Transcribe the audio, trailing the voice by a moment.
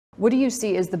What do you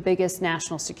see as the biggest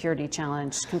national security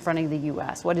challenge confronting the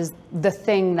U.S.? What is the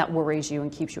thing that worries you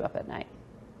and keeps you up at night?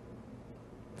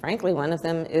 Frankly, one of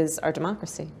them is our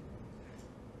democracy.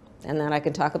 And that I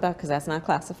can talk about because that's not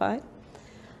classified.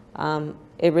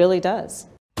 It really does.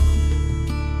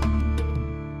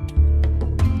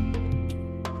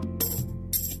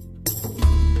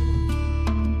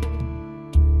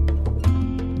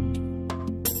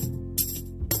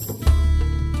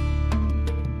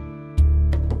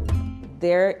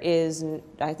 There is,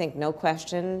 I think, no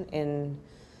question in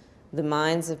the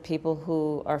minds of people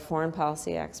who are foreign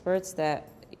policy experts that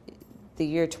the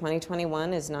year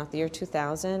 2021 is not the year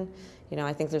 2000. You know,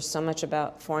 I think there's so much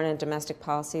about foreign and domestic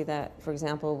policy that, for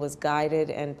example, was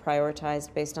guided and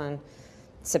prioritized based on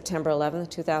September 11th,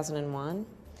 2001.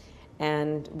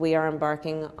 And we are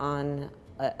embarking on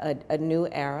a new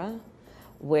era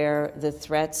where the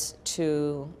threats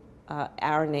to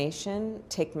our nation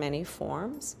take many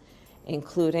forms,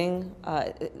 including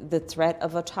the threat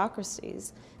of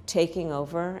autocracies taking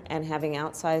over and having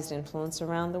outsized influence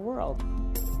around the world.